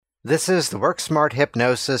This is the Work Smart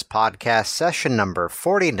Hypnosis podcast session number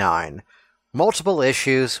 49, Multiple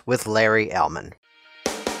Issues with Larry Elman.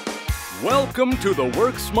 Welcome to the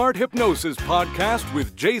Work Smart Hypnosis podcast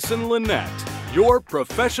with Jason Linett, your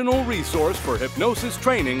professional resource for hypnosis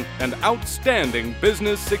training and outstanding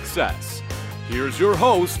business success. Here's your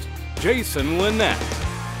host, Jason Linett.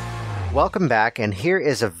 Welcome back, and here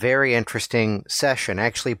is a very interesting session,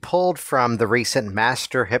 actually pulled from the recent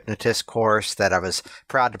Master Hypnotist course that I was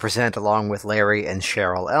proud to present along with Larry and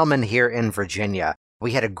Cheryl Elman here in Virginia.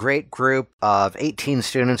 We had a great group of 18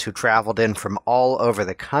 students who traveled in from all over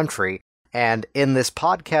the country, and in this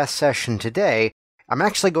podcast session today, I'm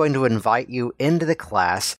actually going to invite you into the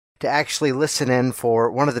class to actually listen in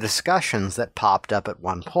for one of the discussions that popped up at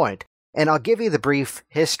one point, and I'll give you the brief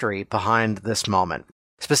history behind this moment.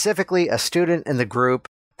 Specifically, a student in the group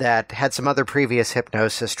that had some other previous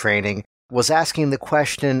hypnosis training was asking the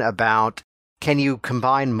question about, can you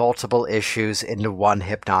combine multiple issues into one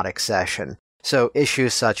hypnotic session? So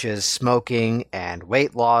issues such as smoking and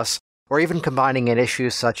weight loss, or even combining in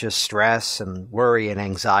issues such as stress and worry and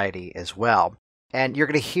anxiety as well. And you're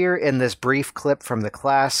going to hear in this brief clip from the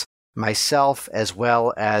class, myself as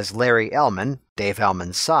well as Larry Elman, Dave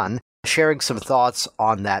Elman's son, sharing some thoughts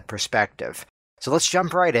on that perspective. So let's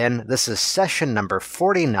jump right in. This is session number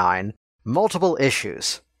 49, Multiple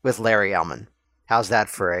Issues with Larry Elman. How's that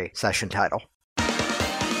for a session title?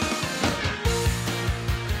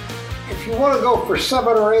 If you want to go for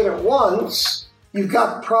 7 or 8 at once, you've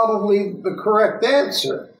got probably the correct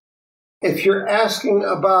answer. If you're asking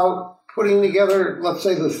about putting together, let's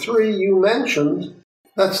say, the 3 you mentioned,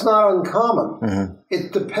 that's not uncommon. Mm-hmm.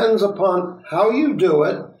 It depends upon how you do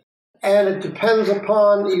it, and it depends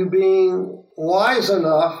upon you being wise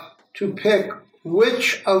enough to pick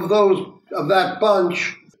which of that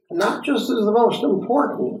bunch, not just is the most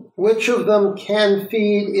important, which of them can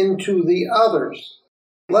feed into the others.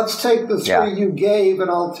 Let's take the 3 you gave,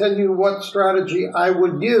 and I'll tell you what strategy I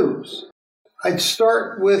would use. I'd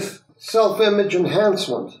start with self-image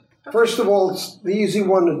enhancement. First of all, it's the easy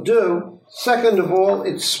one to do. Second of all,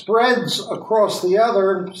 it spreads across the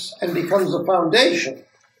others and becomes a foundation.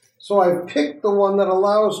 So I've picked the one that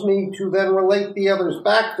allows me to then relate the others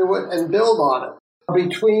back to it and build on it.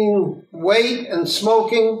 Between weight and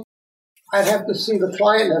smoking, I'd have to see the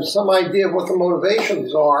client have some idea of what the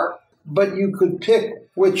motivations are, but you could pick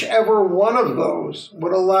whichever one of those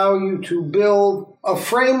would allow you to build a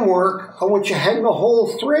framework on which you hang the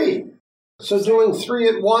whole 3. So doing 3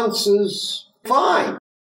 at once is fine.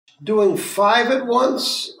 Doing 5 at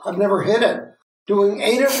once, I've never hit it. Doing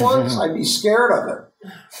 8 at once, I'd be scared of it.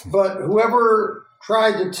 But whoever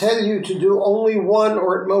tried to tell you to do only 1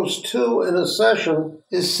 or at most 2 in a session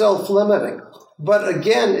is self-limiting. But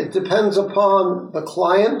again, it depends upon the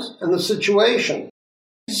client and the situation.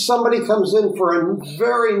 Somebody comes in for a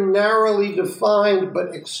very narrowly defined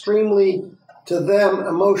but extremely, to them,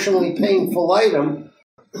 emotionally painful item.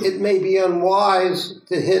 It may be unwise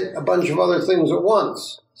to hit a bunch of other things at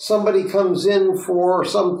once. Somebody comes in for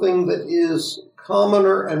something that is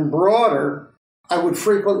commoner and broader, I would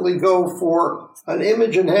frequently go for an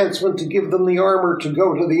image enhancement to give them the armor to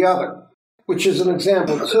go to the other, which is an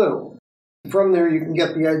example too. From there, you can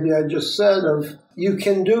get the idea I just said of you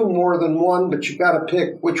can do more than one, but you got to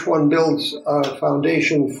pick which one builds a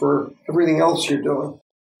foundation for everything else you're doing.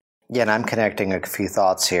 Yeah, and I'm connecting a few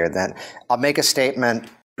thoughts here. Then I'll make a statement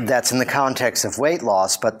that's in the context of weight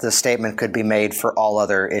loss, but the statement could be made for all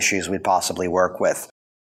other issues we'd possibly work with.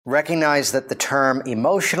 Recognize that the term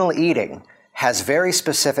emotional eating has very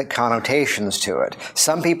specific connotations to it.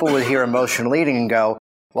 Some people would hear emotional eating and go,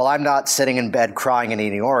 well, I'm not sitting in bed crying and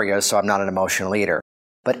eating Oreos, so I'm not an emotional eater.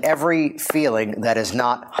 But every feeling that is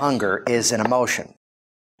not hunger is an emotion.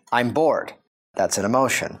 I'm bored. That's an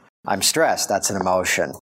emotion. I'm stressed. That's an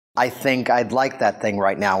emotion. I think I'd like that thing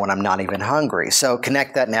right now when I'm not even hungry. So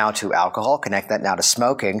connect that now to alcohol, connect that now to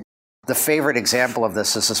smoking. The favorite example of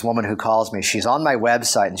this is this woman who calls me. She's on my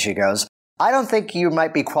website and she goes, I don't think you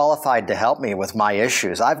might be qualified to help me with my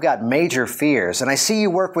issues. I've got major fears, and I see you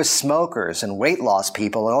work with smokers and weight loss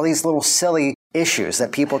people and all these little silly issues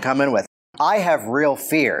that people come in with. I have real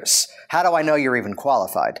fears. How do I know you're even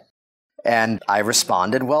qualified? And I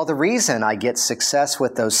responded, well, the reason I get success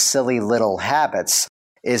with those silly little habits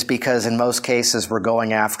is because in most cases we're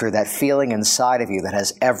going after that feeling inside of you that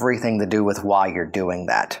has everything to do with why you're doing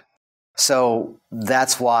that. So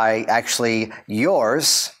that's why actually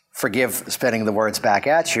yours, forgive spinning the words back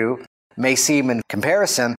at you, may seem in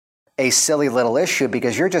comparison a silly little issue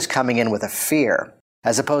because you're just coming in with a fear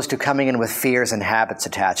as opposed to coming in with fears and habits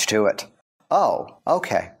attached to it. Oh,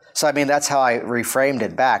 okay. So, I mean, that's how I reframed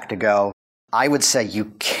it back to go, I would say you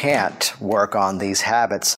can't work on these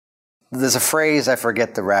habits. There's a phrase, I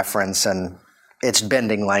forget the reference, and it's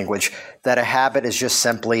bending language, that a habit is just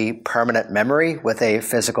simply permanent memory with a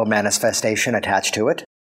physical manifestation attached to it.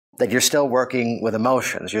 That you're still working with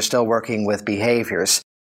emotions, you're still working with behaviors.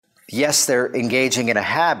 Yes, they're engaging in a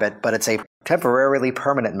habit, but it's a temporarily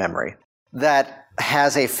permanent memory that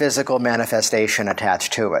has a physical manifestation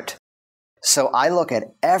attached to it. So I look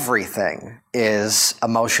at everything is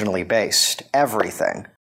emotionally based, everything.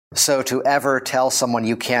 So to ever tell someone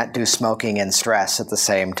you can't do smoking and stress at the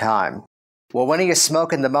same time, well, when are you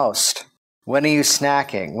smoking the most? When are you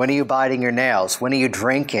snacking? When are you biting your nails? When are you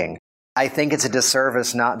drinking? I think it's a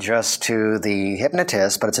disservice not just to the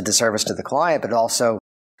hypnotist, but it's a disservice to the client, but also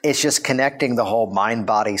it's just connecting the whole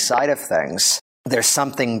mind-body side of things. There's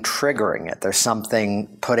something triggering it. There's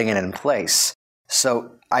something putting it in place.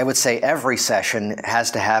 So I would say every session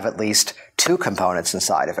has to have at least two components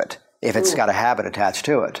inside of it, if it's got a habit attached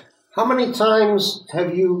to it. How many times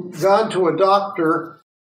have you gone to a doctor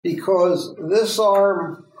because this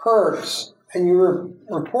arm hurts, and you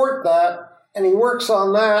report that, and he works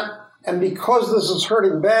on that, and because this is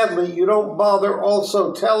hurting badly, you don't bother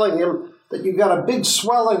also telling him that you've got a big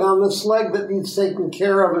swelling on this leg that needs taken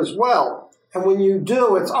care of as well. And when you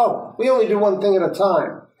do, it's, we only do one thing at a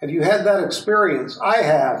time. Have you had that experience? I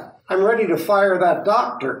have. I'm ready to fire that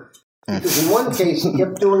doctor. Because in one case, he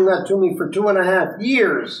kept doing that to me for 2.5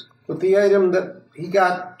 years with the item that he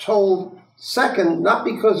got told second, not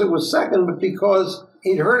because it was second, but because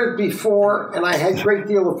he'd heard it before and I had a great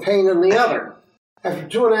deal of pain in the other. After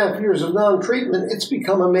 2.5 years of non-treatment, it's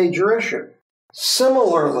become a major issue.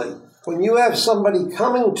 Similarly, when you have somebody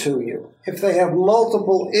coming to you, if they have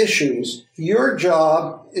multiple issues, your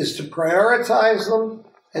job is to prioritize them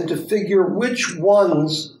and to figure which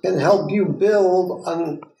ones can help you build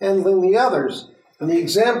on handling the others. And the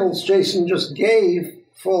examples Jason just gave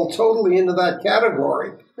fall totally into that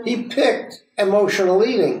category. He picked emotional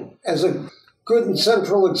eating as a good and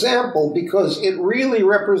central example because it really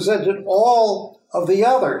represented all of the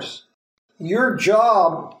others. Your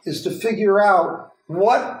job is to figure out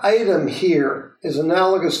what item here is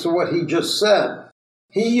analogous to what he just said.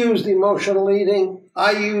 He used emotional eating.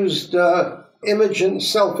 I used self-image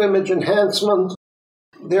enhancement.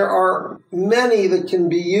 There are many that can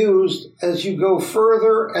be used as you go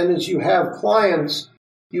further and as you have clients.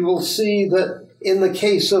 You will see that in the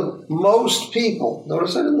case of most people,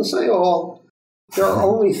 notice I didn't say all, there are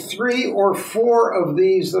only 3 or 4 of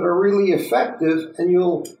these that are really effective, and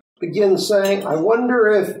you'll begin saying, I wonder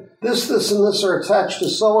if this, and this are attached to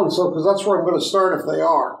so-and-so, because that's where I'm going to start if they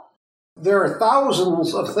are. There are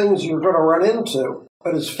thousands of things you're going to run into,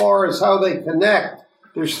 but as far as how they connect,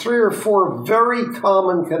 there's 3 or 4 very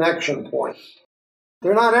common connection points.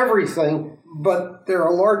 They're not everything, but they're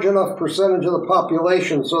a large enough percentage of the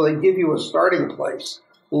population, so they give you a starting place.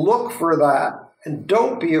 Look for that. And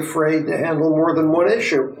don't be afraid to handle more than one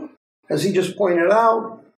issue. As he just pointed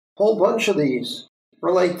out, a whole bunch of these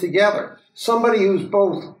relate together. Somebody who's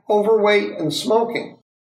both overweight and smoking,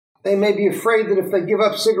 they may be afraid that if they give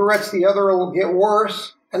up cigarettes, the other will get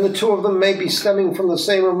worse, and the two of them may be stemming from the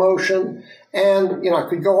same emotion. And, I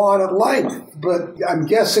could go on at length, but I'm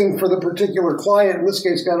guessing for the particular client, in this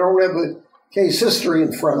case, I don't have the case history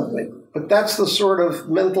in front of me. But that's the sort of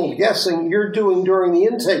mental guessing you're doing during the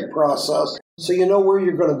intake process, so you know where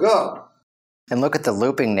you're going to go. And look at the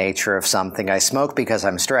looping nature of something. I smoke because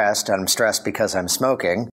I'm stressed, and I'm stressed because I'm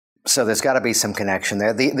smoking. So there's got to be some connection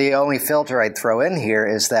there. The only filter I'd throw in here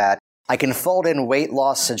is that I can fold in weight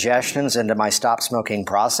loss suggestions into my stop smoking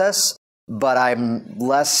process, but I'm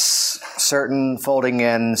less certain folding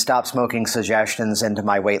in stop smoking suggestions into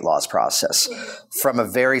my weight loss process. From a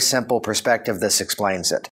very simple perspective, this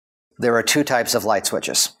explains it. There are 2 types of light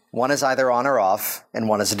switches. One is either on or off, and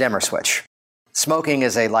one is a dimmer switch. Smoking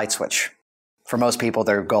is a light switch. For most people,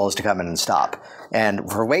 their goal is to come in and stop. And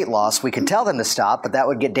for weight loss, we could tell them to stop, but that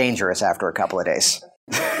would get dangerous after a couple of days.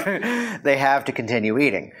 They have to continue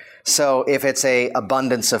eating. So if it's a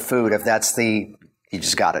abundance of food, if that's you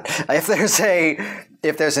just got it.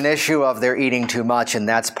 If there's an issue of they're eating too much and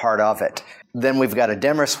that's part of it, then we've got a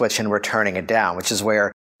dimmer switch and we're turning it down, which is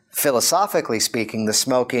where, philosophically speaking, the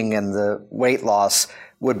smoking and the weight loss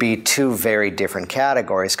would be 2 very different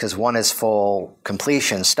categories, because one is full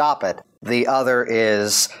completion, stop it. The other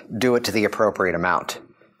is do it to the appropriate amount.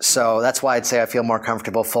 So that's why I'd say I feel more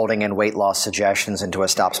comfortable folding in weight loss suggestions into a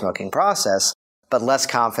stop smoking process, but less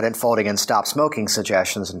confident folding in stop smoking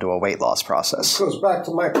suggestions into a weight loss process. This goes back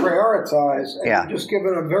to my prioritize, and you just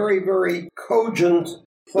given a very, very cogent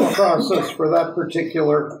thought process for that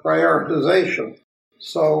particular prioritization.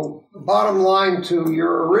 So the bottom line to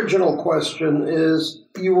your original question is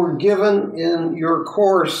you were given in your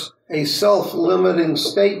course a self-limiting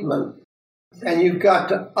statement, and you've got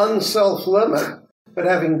to unself-limit. But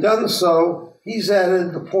having done so, he's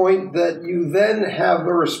added the point that you then have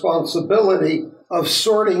the responsibility of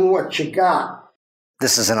sorting what you got.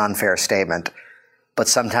 This is an unfair statement, but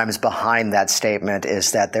sometimes behind that statement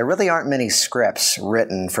is that there really aren't many scripts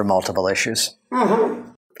written for multiple issues. Mm-hmm.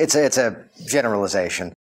 It's a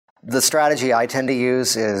generalization. The strategy I tend to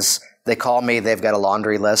use is they call me, they've got a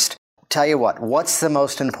laundry list. Tell you what's the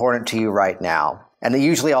most important to you right now? And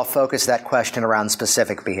usually I'll focus that question around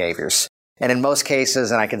specific behaviors. And in most cases,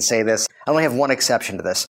 and I can say this, I only have one exception to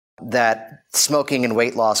this, that smoking and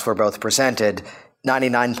weight loss were both presented,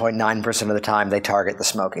 99.9% of the time they target the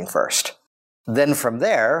smoking first. Then from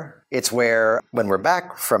there, it's where, when we're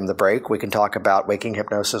back from the break, we can talk about waking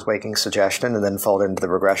hypnosis, waking suggestion, and then fold into the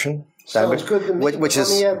regression. Sounds good to me. Let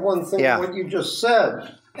me add one thing to what you just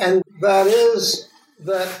said, and that is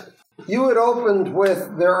that you had opened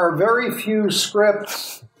with, there are very few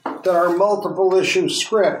scripts that are multiple issue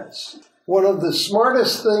scripts. One of the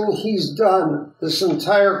smartest things he's done this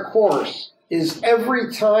entire course is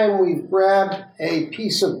every time we've grabbed a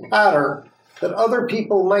piece of pattern that other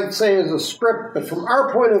people might say is a script, but from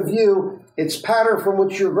our point of view, it's pattern from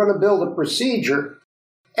which you're going to build a procedure.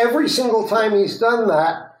 Every single time he's done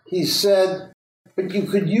that, he's said, but you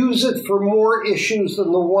could use it for more issues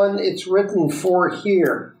than the one it's written for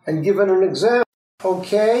here. And given an example,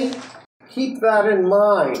 okay, keep that in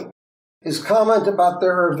mind. His comment about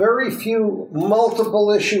there are very few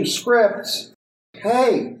multiple issue scripts.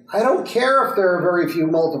 Hey, I don't care if there are very few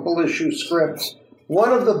multiple issue scripts.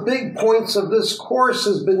 One of the big points of this course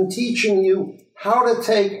has been teaching you how to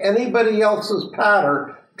take anybody else's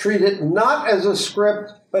pattern, treat it not as a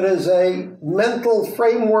script, but as a mental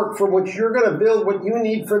framework from which you're going to build what you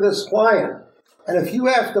need for this client. And if you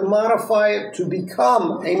have to modify it to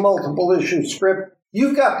become a multiple issue script,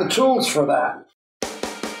 you've got the tools for that.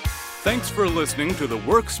 Thanks for listening to the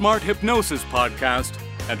Work Smart Hypnosis podcast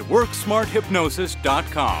at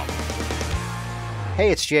WorkSmartHypnosis.com. Hey,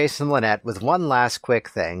 it's Jason Linett with one last quick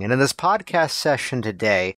thing. And in this podcast session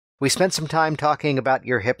today, we spent some time talking about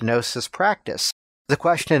your hypnosis practice. The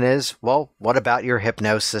question is, well, what about your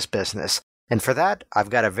hypnosis business? And for that, I've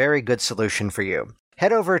got a very good solution for you.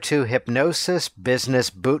 Head over to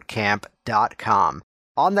hypnosisbusinessbootcamp.com.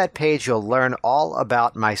 On that page, you'll learn all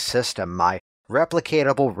about my system, my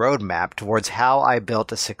replicatable roadmap towards how I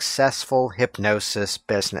built a successful hypnosis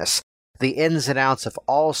business. The ins and outs of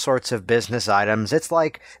all sorts of business items. It's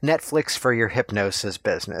like Netflix for your hypnosis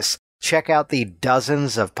business. Check out the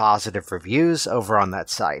dozens of positive reviews over on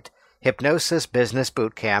that site,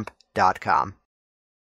 hypnosisbusinessbootcamp.com.